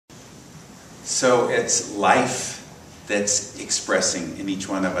So it's life that's expressing in each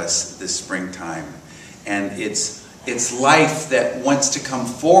one of us this springtime. And it's life that wants to come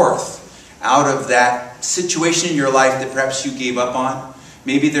forth out of that situation in your life that perhaps you gave up on.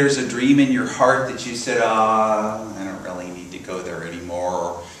 Maybe there's a dream in your heart that you said, I don't really need to go there anymore.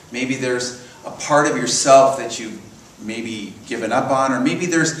 Or maybe there's a part of yourself that you've maybe given up on. Or maybe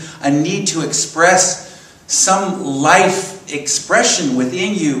there's a need to express some life expression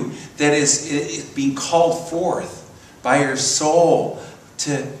within you that is being called forth by your soul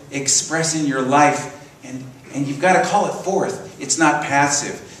to express in your life. And you've got to call it forth. It's not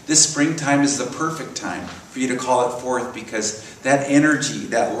passive. This springtime is the perfect time for you to call it forth, because that energy,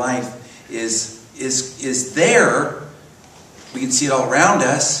 that life is there. We can see it all around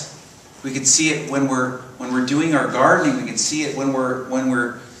us. We can see it when we're doing our gardening. We can see it when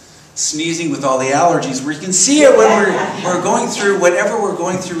we're sneezing with all the allergies. We can see it when we're going through whatever we're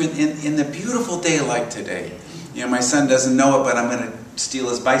going through in the beautiful day like today. You know, my son doesn't know it, but I'm going to steal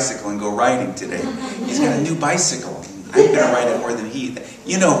his bicycle and go riding today. He's got a new bicycle. I'm going to ride it more than he.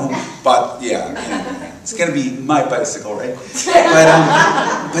 You know who bought, it's going to be my bicycle, right?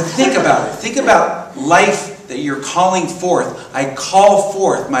 But think about it. Think about life that you're calling forth. I call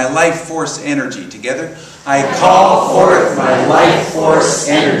forth my life force energy. Together? I call forth my life force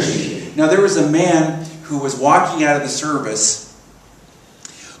energy. Now there was a man who was walking out of the service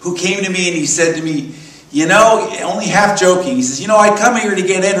who came to me and he said to me, you know, only half joking, he says, you know, I come here to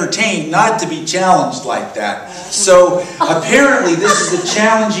get entertained, not to be challenged like that. So apparently this is a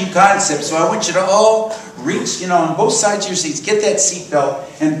challenging concept. So I want you to all reach, you know, on both sides of your seats, get that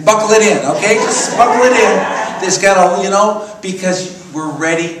seatbelt and buckle it in, okay? Just buckle it in. This got to, you know, because we're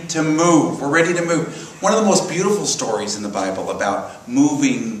ready to move. We're ready to move. One of the most beautiful stories in the Bible about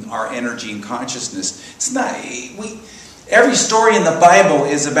moving our energy and consciousness. It's not, every story in the Bible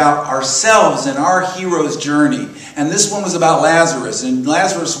is about ourselves and our hero's journey. And this one was about Lazarus. And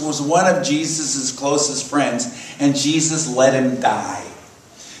Lazarus was one of Jesus' closest friends. And Jesus let him die.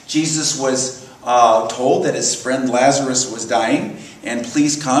 Jesus was told that his friend Lazarus was dying. And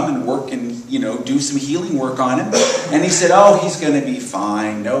please come and work and, you know, do some healing work on him. And he said, oh, he's going to be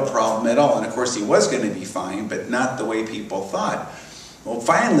fine. No problem at all. And of course he was going to be fine, but not the way people thought. Well,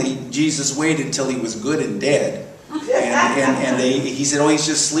 finally, Jesus waited till he was good and dead. And he said, oh, he's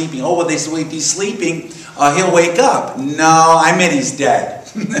just sleeping. Oh, well, they said, well, if he's sleeping, he'll wake up. No, I meant he's dead.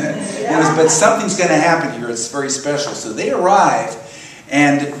 But something's going to happen here. It's very special. So they arrive,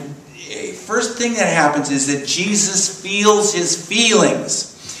 and first thing that happens is that Jesus feels his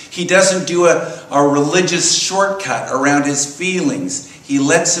feelings. He doesn't do a religious shortcut around his feelings. He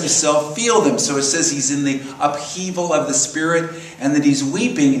lets himself feel them. So it says he's in the upheaval of the Spirit, and that he's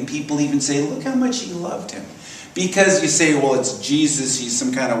weeping, and people even say, look how much he loved him. Because you say, well, it's Jesus, he's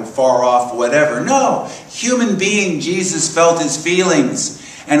some kind of far off whatever. No, human being, Jesus felt his feelings.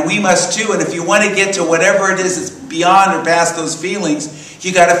 And we must too. And if you want to get to whatever it is that's beyond or past those feelings,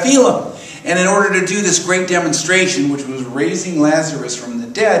 you got to feel them. And in order to do this great demonstration, which was raising Lazarus from the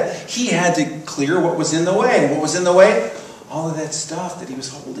dead, he had to clear what was in the way. What was in the way? All of that stuff that he was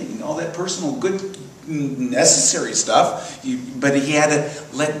holding, all that personal good, necessary stuff. But he had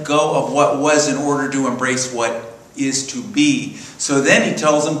to let go of what was in order to embrace what is to be. So then he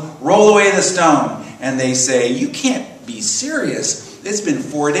tells them, roll away the stone. And they say, you can't be serious. It's been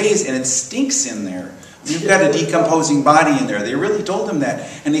 4 days and it stinks in there. You've got a decomposing body in there. They really told him that.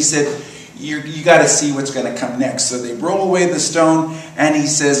 And he said, you got to see what's going to come next. So they roll away the stone and he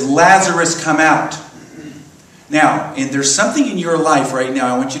says, Lazarus, come out. Now, and there's something in your life right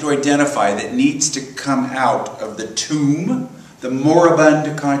now I want you to identify that needs to come out of the tomb, the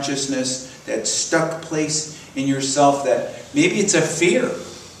moribund consciousness, that stuck place in yourself that maybe it's a fear.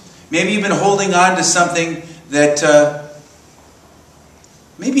 Maybe you've been holding on to something that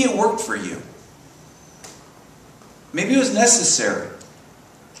maybe it worked for you. Maybe it was necessary.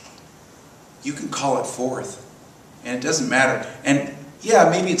 You can call it forth. And it doesn't matter. And yeah,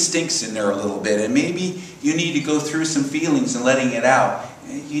 maybe it stinks in there a little bit. And maybe you need to go through some feelings and letting it out.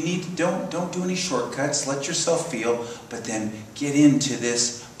 You need to, don't do any shortcuts. Let yourself feel. But then get into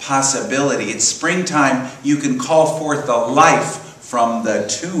this possibility. It's springtime. You can call forth the life from the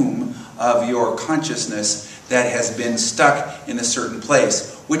tomb of your consciousness that has been stuck in a certain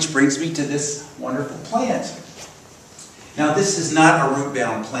place. Which brings me to this wonderful plant. Now, this is not a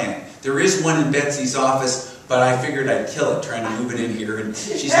root-bound plant. There is one in Betsy's office, but I figured I'd kill it trying to move it in here, and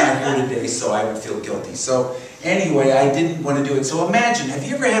she's not here today, so I would feel guilty. So anyway, I didn't want to do it. So imagine, have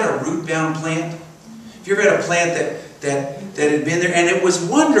you ever had a root-bound plant? Have you ever had a plant that had been there? And it was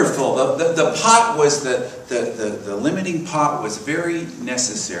wonderful. The pot was, the limiting pot was very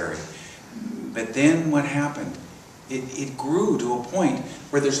necessary. But then what happened? It grew to a point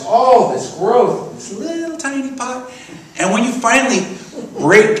where there's all this growth, this little tiny pot. And when you finally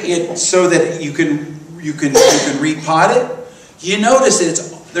break it so that you can repot it, you notice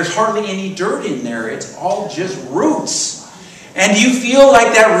that there's hardly any dirt in there. It's all just roots. And do you feel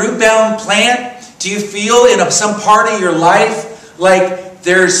like that root-bound plant? Do you feel in some part of your life like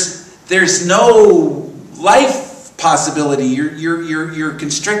there's no life possibility? You're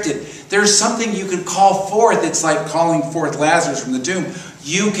constricted. There's something you can call forth. It's like calling forth Lazarus from the tomb.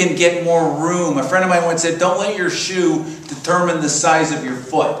 You can get more room. A friend of mine once said, don't let your shoe determine the size of your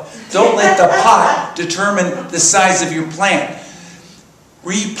foot. Don't let the pot determine the size of your plant.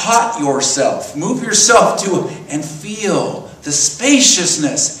 Repot yourself. Move yourself to and feel the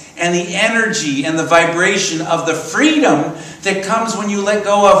spaciousness and the energy and the vibration of the freedom that comes when you let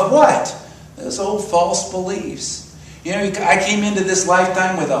go of what? Those old false beliefs. You know, I came into this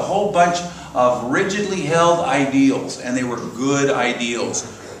lifetime with a whole bunch of rigidly held ideals, and they were good ideals.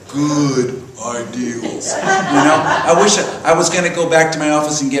 Good ideals. You know, I wish I was going to go back to my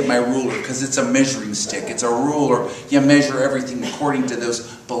office and get my ruler, because it's a measuring stick. It's a ruler. You measure everything according to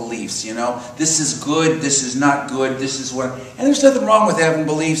those beliefs, you know. This is good, this is not good, this is what... And there's nothing wrong with having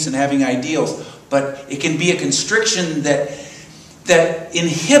beliefs and having ideals, but it can be a constriction that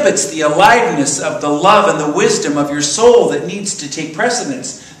inhibits the aliveness of the love and the wisdom of your soul that needs to take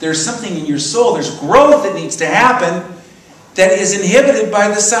precedence. There's something in your soul, there's growth that needs to happen that is inhibited by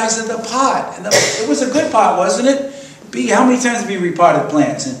the size of the pot. And it was a good pot, wasn't it? B, how many times have you repotted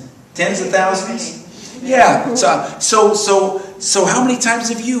plants? Tens of thousands? Yeah. So how many times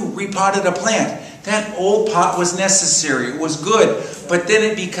have you repotted a plant? That old pot was necessary. It was good. But then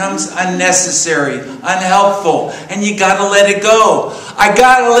it becomes unnecessary, unhelpful. And you got to let it go. I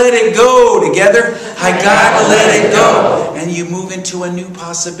got to let it go together. I got to let it go. And you move into a new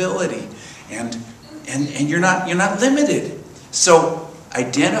possibility. And you're not limited. So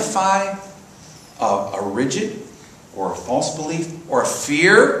identify a rigid or a false belief or a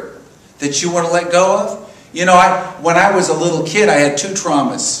fear that you want to let go of. You know, when I was a little kid, I had 2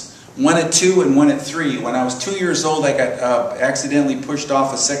 traumas. One at 2 and one at 3. When I was 2 years old, I got accidentally pushed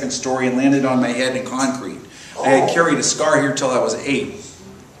off a 2nd story and landed on my head in concrete. I had carried a scar here till I was 8.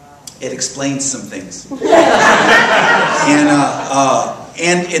 It explains some things. And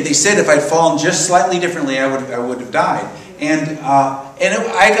they said if I'd fallen just slightly differently, I would have died. And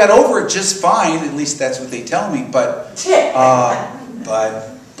I got over it just fine. At least that's what they tell me. But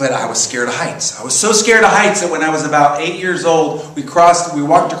I was scared of heights. I was so scared of heights that when I was about 8 years old, we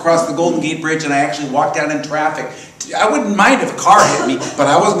walked across the Golden Gate Bridge, and I actually walked out in traffic. I wouldn't mind if a car hit me, but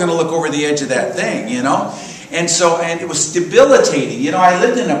I wasn't going to look over the edge of that thing, you know. And it was debilitating. You know, I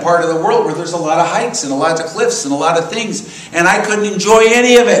lived in a part of the world where there's a lot of heights and a lot of cliffs and a lot of things, and I couldn't enjoy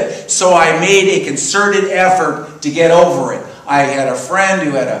any of it. So I made a concerted effort to get over it. I had a friend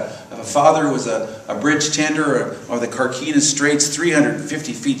who had a father who was a bridge tender of the Carquinez Straits,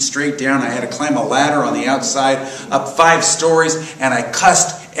 350 feet straight down. I had to climb a ladder on the outside, up 5 stories, and I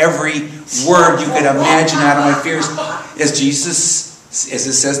cussed every word you could imagine out of my fears. As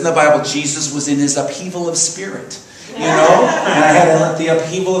it says in the Bible, Jesus was in his upheaval of spirit. You know, and I had to let the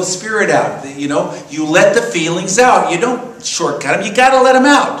upheaval of spirit out. You know, you let the feelings out. You don't shortcut them. You got to let them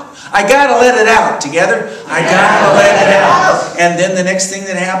out. I got to let it out. Together, I got to let it out. And then the next thing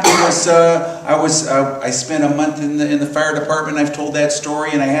that happened was I spent a month in the fire department. I've told that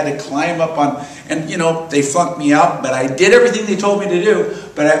story, and I had to climb up on, and you know, they flunked me out, but I did everything they told me to do.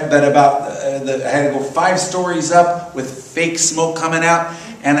 But I had to go 5 stories up with fake smoke coming out.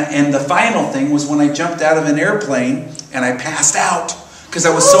 And the final thing was when I jumped out of an airplane and I passed out because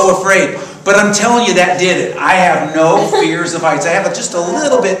I was so afraid. But I'm telling you, that did it. I have no fears of heights. I have just a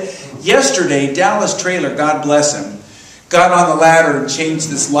little bit. Yesterday, Dallas Trailer, God bless him, got on the ladder and changed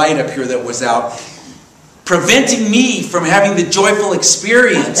this light up here that was out, preventing me from having the joyful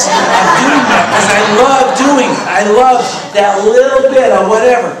experience of doing that, because I love doing it. I love that little bit of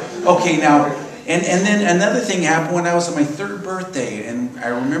whatever. Okay, now, and then another thing happened when I was on my 3rd birthday, and I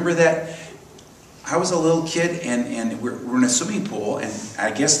remember that I was a little kid, and we're in a swimming pool, and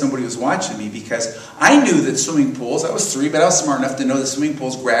I guess nobody was watching me because I knew that swimming pools, I was 3, but I was smart enough to know that swimming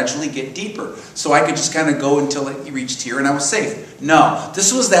pools gradually get deeper. So I could just kind of go until it reached here and I was safe. No,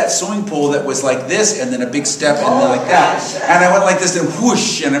 this was that swimming pool that was like this, and then a big step, and then like that. And I went like this, and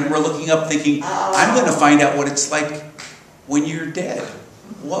whoosh, and we're looking up thinking, I'm going to find out what it's like when you're dead.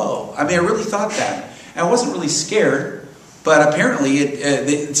 Whoa. I mean, I really thought that. I wasn't really scared. But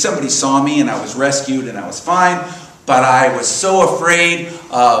apparently somebody saw me and I was rescued and I was fine. But I was so afraid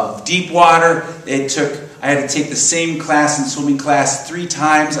of deep water. It took I had to take the same class in swimming class 3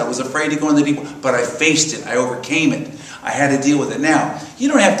 times. I was afraid to go in the deep, but I faced it. I overcame it. I had to deal with it. Now, you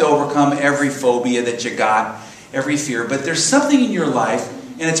don't have to overcome every phobia that you got, every fear, but there's something in your life,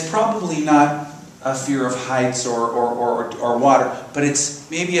 and it's probably not a fear of heights or water, but it's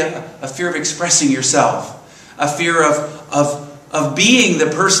maybe a fear of expressing yourself, a fear of being the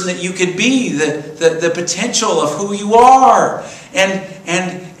person that you could be, the potential of who you are,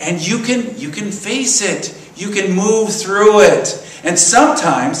 and you can face it, you can move through it, and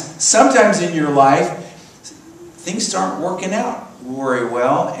sometimes in your life things aren't working out very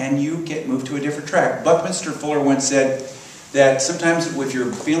well, and you get moved to a different track. Buckminster Fuller once said that sometimes if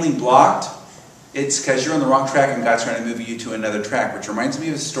you're feeling blocked, it's because you're on the wrong track and God's trying to move you to another track, which reminds me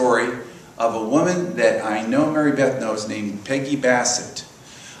of a story of a woman that I know Mary Beth knows named Peggy Bassett.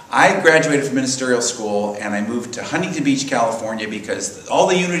 I graduated from ministerial school and I moved to Huntington Beach, California because all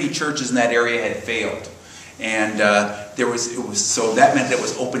the Unity churches in that area had failed. And so that meant that it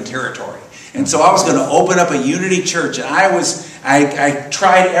was open territory. And so I was going to open up a Unity church, and I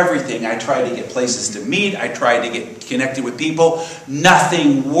tried everything. I tried to get places to meet. I tried to get connected with people.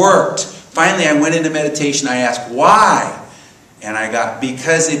 Nothing worked. Finally, I went into meditation. I asked, why? And I got,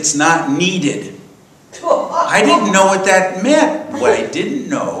 because it's not needed. I didn't know what that meant. What I didn't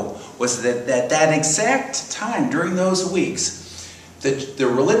know was that at that exact time, during those weeks, the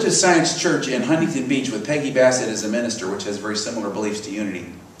Religious Science Church in Huntington Beach with Peggy Bassett as a minister, which has very similar beliefs to Unity,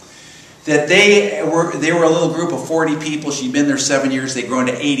 that they were a little group of 40 people. She'd been there 7 years. They'd grown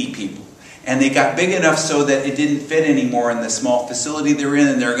to 80 people. And they got big enough so that it didn't fit anymore in the small facility they're in,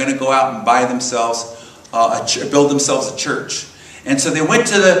 and they're going to go out and buy themselves, build themselves a church. And so they went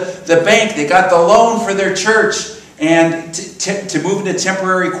to the bank. They got the loan for their church, and to move into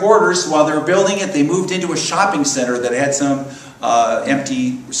temporary quarters while they were building it, they moved into a shopping center that had some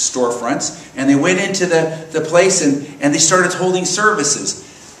empty storefronts. And they went into the place, and they started holding services.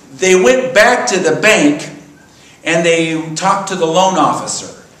 They went back to the bank, and they talked to the loan officer.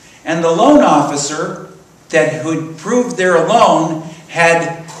 And the loan officer who'd proved their loan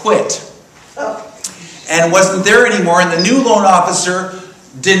had quit and wasn't there anymore. And the new loan officer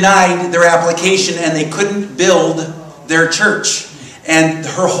denied their application, and they couldn't build their church. And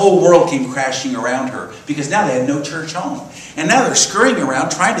her whole world came crashing around her because now they had no church home. And now they're scurrying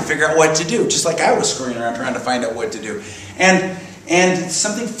around trying to figure out what to do, just like I was scurrying around trying to find out what to do. And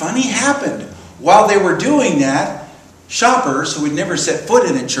something funny happened. While they were doing that, shoppers who had never set foot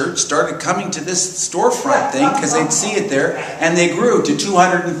in a church started coming to this storefront thing because they'd see it there, and they grew to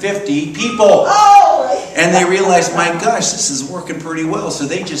 250 people. And they realized, my gosh, this is working pretty well. So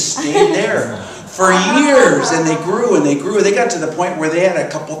they just stayed there for years, and they grew and they grew. They got to the point where they had a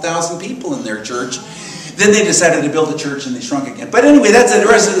couple thousand people in their church. Then they decided to build a church, and they shrunk again. But anyway, that's the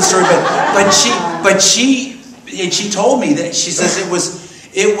rest of the story. But she told me that, she says it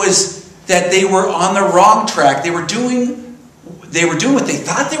was that they were on the wrong track. They were doing what they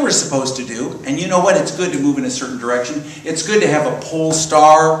thought they were supposed to do. And you know what? It's good to move in a certain direction. It's good to have a pole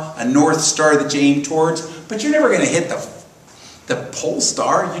star, a north star that you aim towards. But you're never going to hit the pole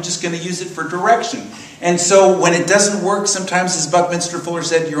star. You're just going to use it for direction. And so when it doesn't work, sometimes, as Buckminster Fuller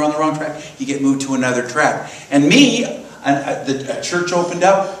said, you're on the wrong track. You get moved to another track. And me, a church opened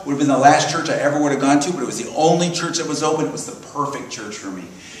up. Would have been the last church I ever would have gone to, but it was the only church that was open. It was the perfect church for me.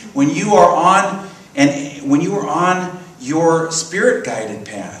 When you are on your spirit-guided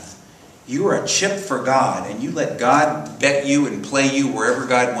path, you are a chip for God, and you let God bet you and play you wherever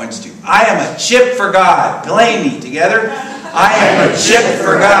God wants to. I am a chip for God. Play me together. I am a chip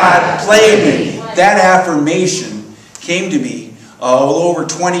for God. Play me. That affirmation came to me over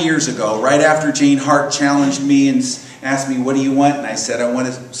 20 years ago, right after Jane Hart challenged me and asked me, what do you want? And I said, I want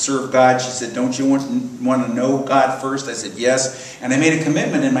to serve God. She said, don't you want to know God first? I said, yes. And I made a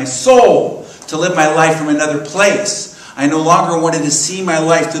commitment in my soul to live my life from another place. I no longer wanted to see my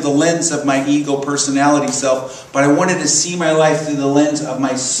life through the lens of my ego personality self, but I wanted to see my life through the lens of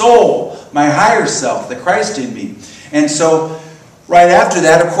my soul, my higher self, the Christ in me. And so right after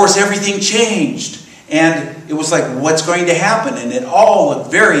that, of course, everything changed. And it was like, what's going to happen? And it all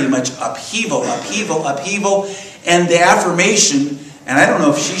looked very much upheaval. And the affirmation, and I don't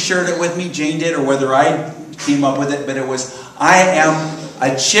know if she shared it with me, Jane did, or whether I came up with it, but it was, I am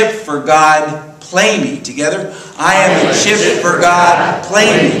a chip for God, play me. Together? I am a chip for God, play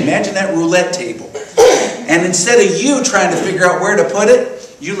me. Imagine that roulette table. And instead of you trying to figure out where to put it,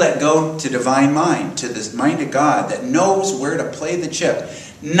 you let go to divine mind, to this mind of God that knows where to play the chip.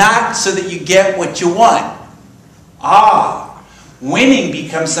 Not so that you get what you want. Winning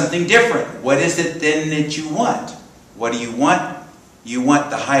becomes something different. What is it then that you want? What do you want? You want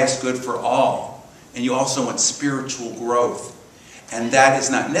the highest good for all. and you also want spiritual growth. And that is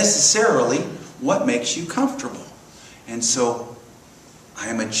not necessarily what makes you comfortable. And so, I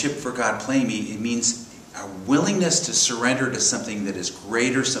am a chip for God, play me. It means a willingness to surrender to something that is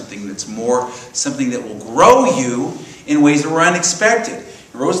greater, something that's more, something that will grow you in ways that were unexpected.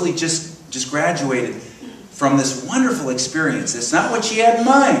 Rosalie just graduated from this wonderful experience. It's not what she had in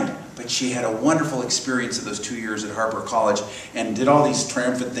mind, but she had a wonderful experience of those 2 years at Harper College and did all these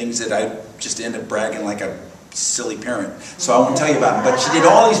triumphant things that I just end up bragging like a silly parent. So I won't tell you about them. But she did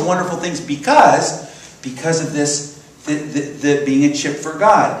all these wonderful things because of this, the being a chip for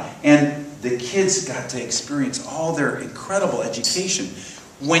God. And the kids got to experience all their incredible education.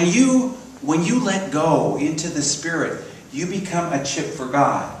 When you let go into the Spirit, you become a chip for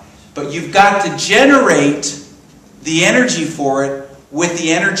God. But you've got to generate the energy for it with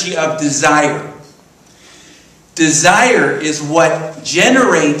the energy of desire. Desire is what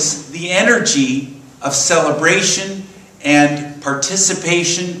generates the energy of celebration and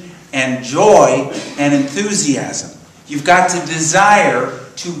participation and joy and enthusiasm. You've got to desire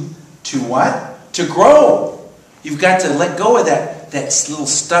to what? To grow. You've got to let go of that little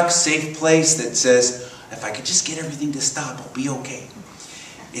stuck, safe place that says, if I could just get everything to stop, I'll be okay.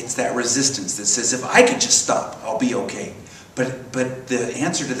 It's that resistance that says, if I could just stop, I'll be okay. But the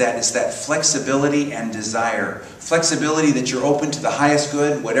answer to that is that flexibility and desire. Flexibility that you're open to the highest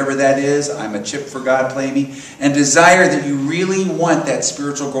good, whatever that is. I'm a chip for God, play me. And desire that you really want that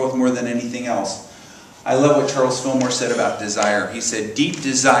spiritual growth more than anything else. I love what Charles Fillmore said about desire. He said, deep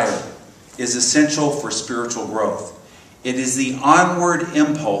desire is essential for spiritual growth. It is the onward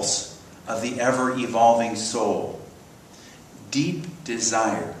impulse of the ever-evolving soul. Deep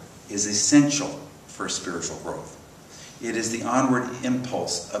desire is essential for spiritual growth. It is the onward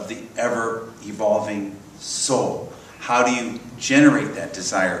impulse of the ever-evolving soul. How do you generate that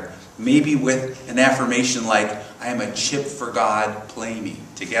desire? Maybe with an affirmation like, I am a chip for God, play me.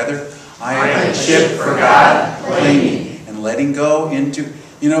 Together? I am a chip for God, play me. And letting go into,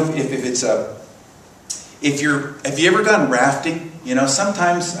 have you ever gone rafting?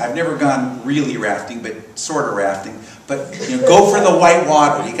 Sometimes, I've never gone really rafting, but sort of rafting. But go for the white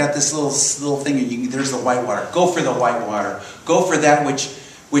water. You got this little thing, and there's the white water. Go for the white water. Go for that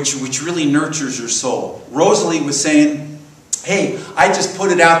which really nurtures your soul. Rosalie was saying, hey, I just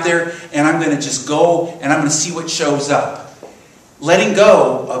put it out there, and I'm going to just go, and I'm going to see what shows up. Letting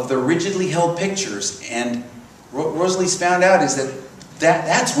go of the rigidly held pictures, and Rosalie's found out is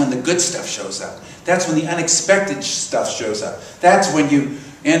that's when the good stuff shows up. That's when the unexpected stuff shows up. That's when you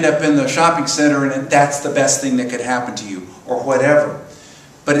end up in the shopping center and that's the best thing that could happen to you, or whatever.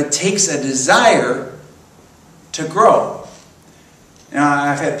 But it takes a desire to grow. Now,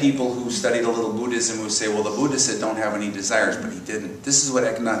 I've had people who studied a little Buddhism who say, well, the Buddha said don't have any desires, but he didn't. This is what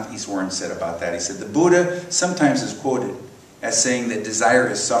Eknath Easwaran said about that. He said, the Buddha sometimes is quoted as saying that desire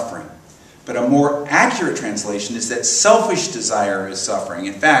is suffering. But a more accurate translation is that selfish desire is suffering.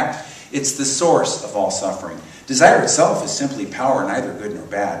 In fact, it's the source of all suffering. Desire itself is simply power, neither good nor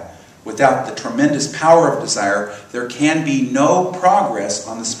bad. Without the tremendous power of desire, there can be no progress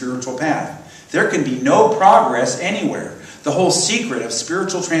on the spiritual path. There can be no progress anywhere. The whole secret of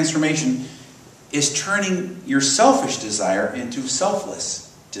spiritual transformation is turning your selfish desire into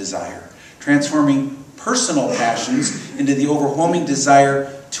selfless desire. Transforming personal passions into the overwhelming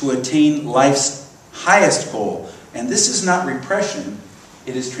desire to attain life's highest goal. And this is not repression,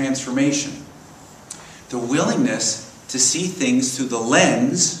 it is transformation. The willingness to see things through the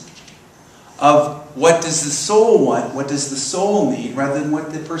lens of what does the soul want, what does the soul need, rather than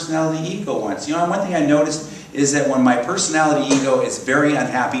what the personality ego wants. One thing I noticed is that when my personality ego is very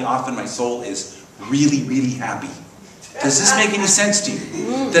unhappy, often my soul is really, really happy. Does this make any sense to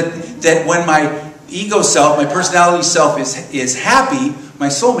you? That when my ego self, my personality self is happy, my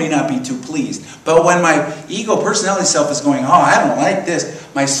soul may not be too pleased. But when my ego personality self is going, oh, I don't like this,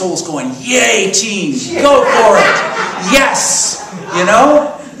 my soul's going, yay, team, go for it. Yes.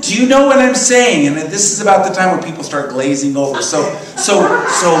 Do you know what I'm saying? And this is about the time when people start glazing over. So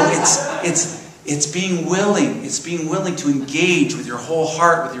it's being willing. It's being willing to engage with your whole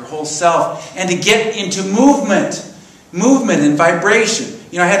heart, with your whole self, and to get into movement and vibration.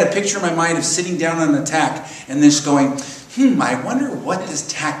 I had a picture in my mind of sitting down on a tack and just going, I wonder what this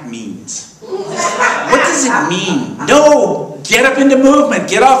tack means. What does it mean? No, get up into movement.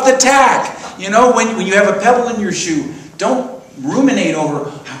 Get off the tack. When you have a pebble in your shoe, don't ruminate over,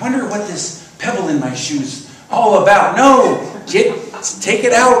 I wonder what this pebble in my shoe is all about. No, take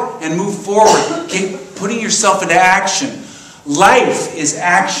it out and move forward. Keep putting yourself into action. Life is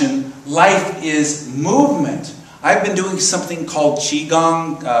action. Life is movement. I've been doing something called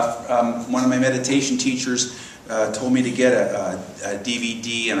Qigong. One of my meditation teachers told me to get a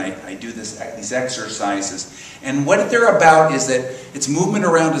DVD, and I do these exercises. And what they're about is that it's movement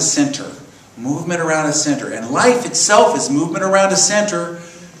around a center. Movement around a center. And life itself is movement around a center.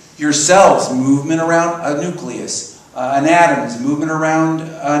 Your cells, movement around a nucleus. An atom is movement around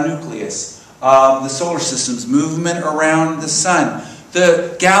a nucleus. The solar system's movement around the sun.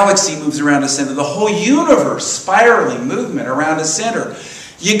 The galaxy moves around a center. The whole universe, spiraling movement around a center.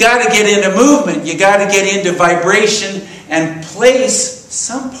 You got to get into movement. You got to get into vibration and place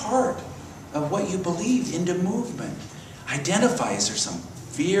some part of what you believe into movement. Identify, is there some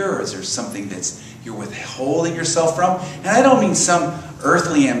fear, or is there something that's you're withholding yourself from? And I don't mean some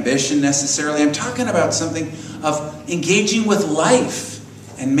earthly ambition necessarily. I'm talking about something of engaging with life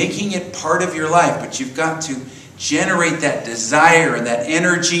and making it part of your life. But you've got to generate that desire and that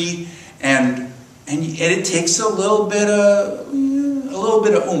energy, and it takes a little bit of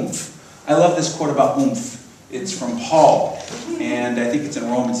oomph. I love this quote about oomph. It's from Paul, and I think it's in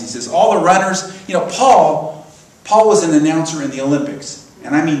Romans. He says, all the runners, Paul was an announcer in the Olympics.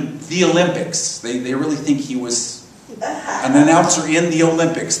 And I mean the Olympics. They really think he was an announcer in the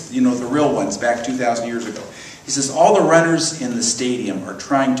Olympics, the real ones back 2,000 years ago. He says, all the runners in the stadium are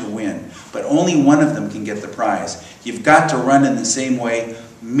trying to win, but only one of them can get the prize. You've got to run in the same way,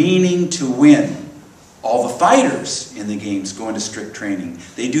 meaning to win. All the fighters in the games go into strict training.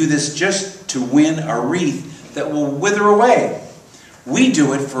 They do this just to win a wreath that will wither away. We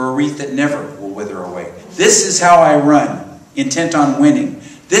do it for a wreath that never will wither away. This is how I run, intent on winning.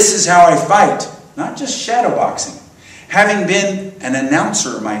 This is how I fight, not just shadow boxing. Having been an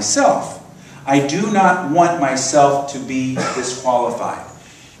announcer myself, I do not want myself to be disqualified.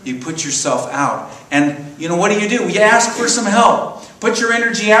 You put yourself out. And what do? You ask for some help. Put your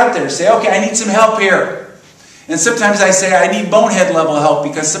energy out there. Say, okay, I need some help here. And sometimes I say I need bonehead level help,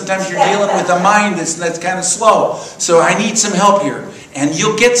 because sometimes you're dealing with a mind that's kind of slow. So I need some help here. And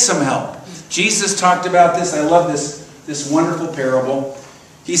you'll get some help. Jesus talked about this. I love this wonderful parable.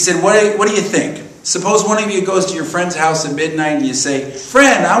 He said, what do you think? Suppose one of you goes to your friend's house at midnight and you say,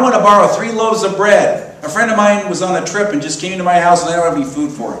 friend, I want to borrow 3 loaves of bread. A friend of mine was on a trip and just came to my house and I don't have any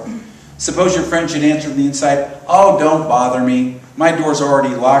food for him. Suppose your friend should answer from the inside, oh, don't bother me. My door's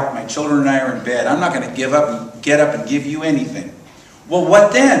already locked. My children and I are in bed. I'm not going to get up and give you anything. Well,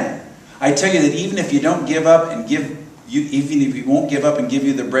 what then? I tell you that even if you don't give up and even if he won't give up and give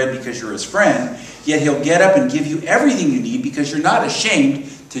you the bread because you're his friend, yet he'll get up and give you everything you need because you're not ashamed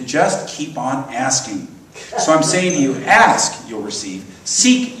to just keep on asking. So I'm saying to you, ask, you'll receive.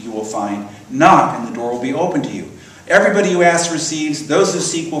 Seek, you will find. Knock, and the door will be open to you. Everybody who asks receives. Those who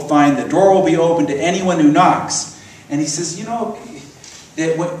seek will find. The door will be open to anyone who knocks. And he says,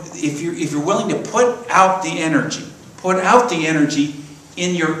 that if you're willing to put out the energy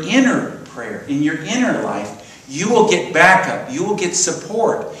in your inner prayer, in your inner life, you will get backup. You will get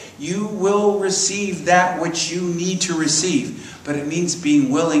support. You will receive that which you need to receive. But it means being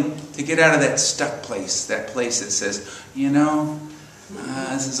willing to get out of that stuck place, that place that says,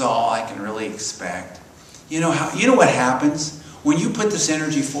 this is all I can really expect. You know what happens? When you put this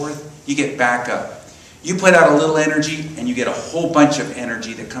energy forth, you get backup. You put out a little energy and you get a whole bunch of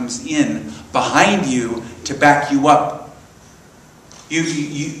energy that comes in behind you to back you up.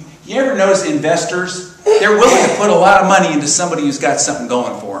 You ever notice investors? They're willing to put a lot of money into somebody who's got something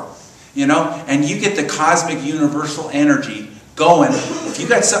going for them. And you get the cosmic universal energy going. If you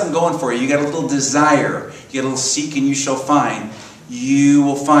got something going for you, you got a little desire, you get a little seek and you shall find, you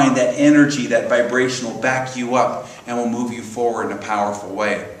will find that energy, that vibration will back you up and will move you forward in a powerful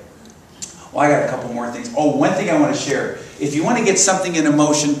way. Well, I got a couple more things. Oh, one thing I want to share. If you want to get something in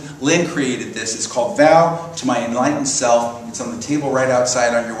motion, Lynn created this. It's called Vow to My Enlightened Self. It's on the table right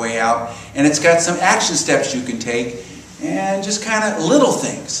outside on your way out. And it's got some action steps you can take and just kind of little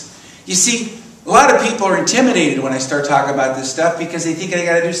things. You see, a lot of people are intimidated when I start talking about this stuff because they think I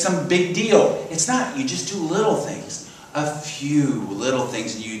got to do some big deal. It's not. You just do little things. A few little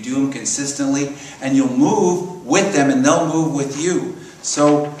things. And you do them consistently and you'll move with them and they'll move with you.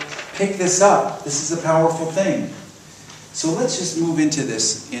 So pick this up. This is a powerful thing. So let's just move into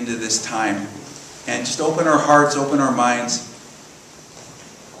this time and just open our hearts, open our minds,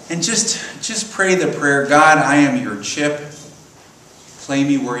 and just pray the prayer, God, I am your chip. Play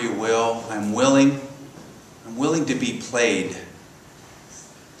me where you will. I'm willing to be played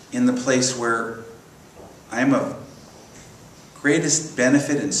in the place where I'm of greatest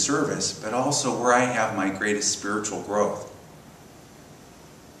benefit and service, but also where I have my greatest spiritual growth.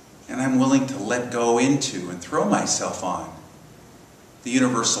 And I'm willing to let go into and throw myself on the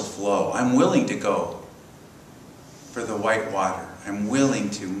universal flow. I'm willing to go. for the white water. I'm willing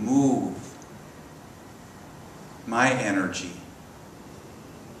to move my energy,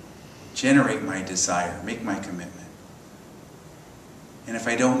 generate my desire, make my commitment. And if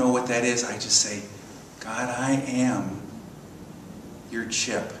I don't know what that is, I just say, God, I am your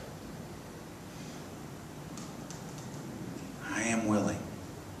chip. I am willing.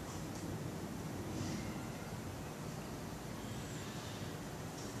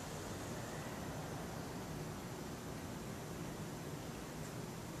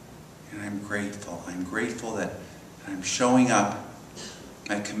 And I'm grateful. I'm grateful that I'm showing up.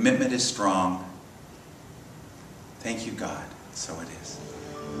 My commitment is strong. Thank you, God. So it is.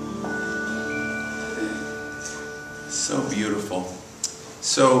 So beautiful.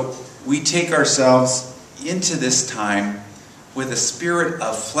 So we take ourselves into this time with a spirit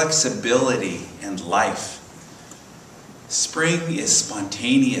of flexibility and life. Spring is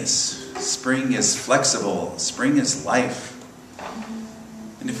spontaneous. Spring is flexible. Spring is life.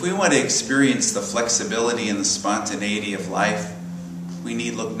 And if we want to experience the flexibility and the spontaneity of life, we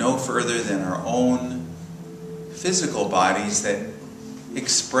need look no further than our own physical bodies that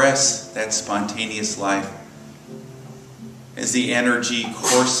express that spontaneous life as the energy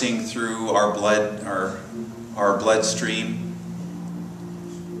coursing through our blood, our bloodstream,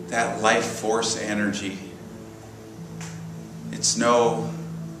 that life force energy. It's no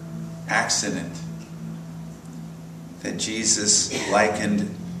accident that Jesus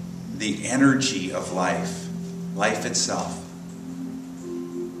likened the energy of life, life itself,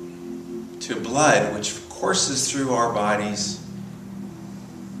 to blood which courses through our bodies.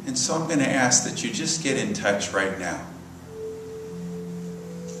 And so I'm going to ask that you just get in touch right now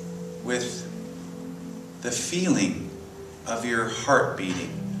with the feeling of your heart beating.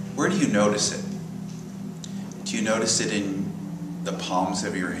 Where do you notice it? Do you notice it in the palms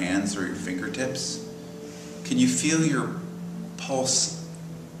of your hands or your fingertips? Can you feel your pulse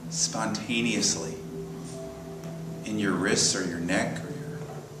spontaneously in your wrists or your neck or your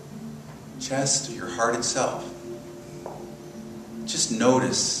chest or your heart itself? Just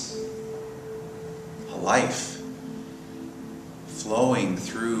notice a life flowing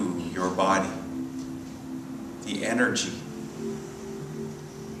through your body. The energy.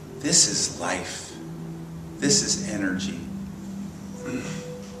 This is life. This is energy.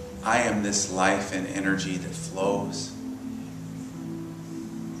 I am this life and energy that flows,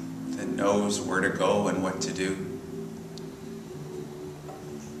 that knows where to go and what to do.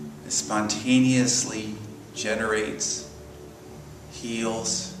 It spontaneously generates,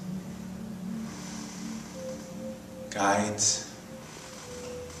 heals, guides.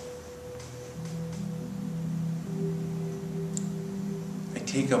 I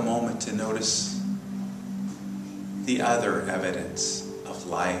take a moment to notice the other evidence of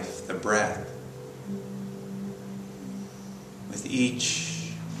life, the breath. With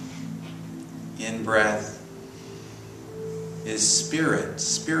each in-breath is spirit.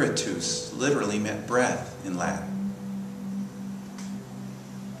 Spiritus literally meant breath in Latin.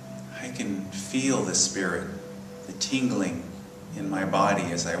 I can feel the spirit, the tingling in my body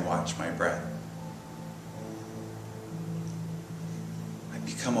as I watch my breath. I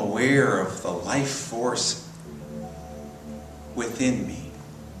become aware of the life force within me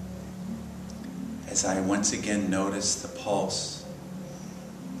as I once again notice the pulse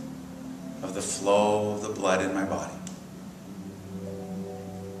of the flow of the blood in my body.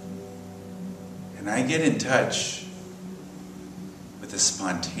 And I get in touch with the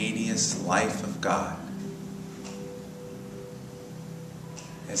spontaneous life of God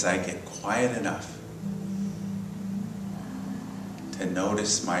as I get quiet enough to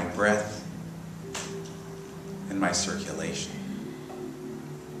notice my breath and my circulation.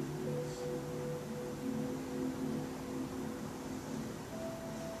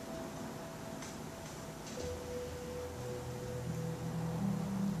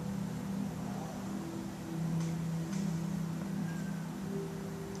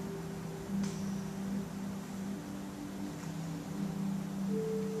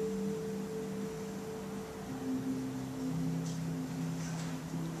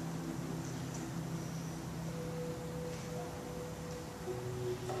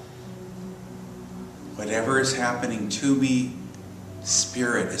 Whatever is happening to me,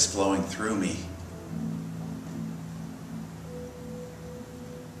 Spirit is flowing through me.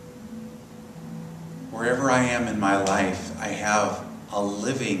 Wherever I am in my life, I have a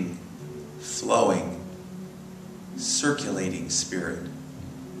living, flowing, circulating Spirit.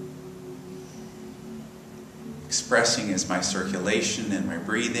 Expressing as my circulation and my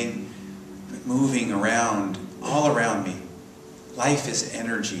breathing, but moving around, all around me. Life is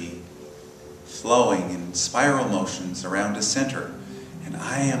energy flowing in spiral motions around a center. And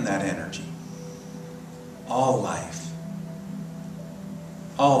I am that energy. All life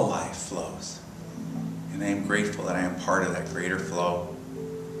flows. And I am grateful that I am part of that greater flow.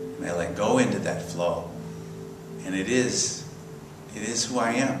 And I let go into that flow. And it is who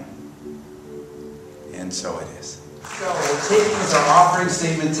I am. And so it is. So we're taking as our offering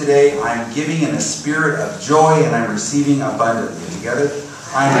statement today, I am giving in a spirit of joy and I'm receiving abundantly. Together?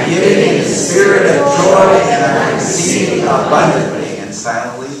 I am giving in a spirit of joy and I'm receiving abundantly. And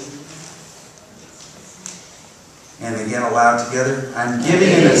silently. And again aloud together. I'm giving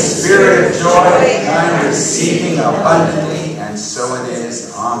in a spirit of joy and I'm receiving abundantly. And so it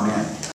is. Amen.